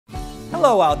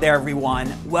Hello out there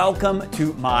everyone, welcome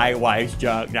to My Wife's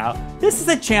Junk. Now, this is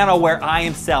a channel where I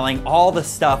am selling all the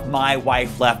stuff my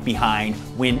wife left behind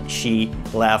when she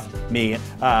left me.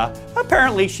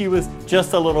 Apparently she was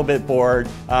just a little bit bored,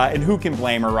 and who can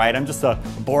blame her, right? I'm just a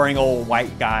boring old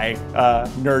white guy,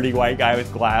 nerdy white guy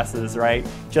with glasses, right?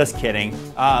 Just kidding.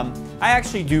 I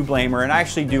actually do blame her and I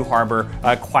actually do harbor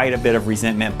quite a bit of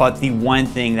resentment, but the one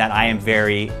thing that I am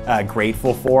very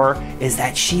grateful for is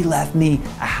that she left me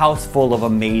a house full of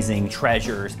amazing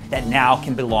treasures that now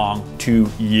can belong to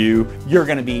you. You're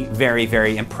gonna be very,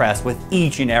 very impressed with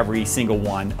each and every single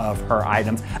one of her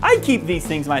items. I keep these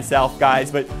things myself, guys,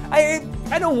 but I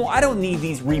don't need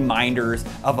these reminders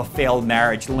of a failed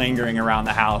marriage lingering around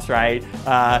the house, right?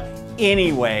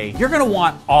 Anyway, you're gonna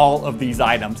want all of these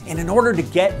items, and in order to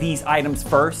get these items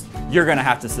first, you're gonna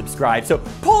have to subscribe. So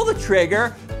pull the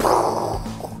trigger,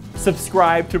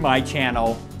 subscribe to my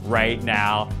channel right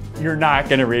now. You're not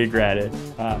gonna regret it.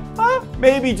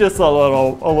 Maybe just a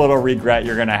little regret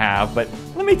you're gonna have, but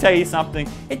let me tell you something,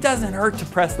 it doesn't hurt to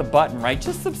press the button, right?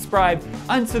 Just subscribe,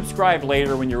 unsubscribe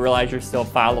later when you realize you're still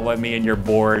following me and you're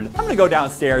bored. I'm gonna go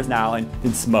downstairs now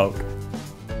and smoke.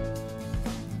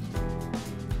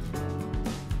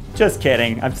 Just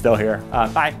kidding, I'm still here.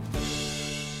 Bye.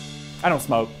 I don't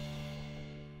smoke.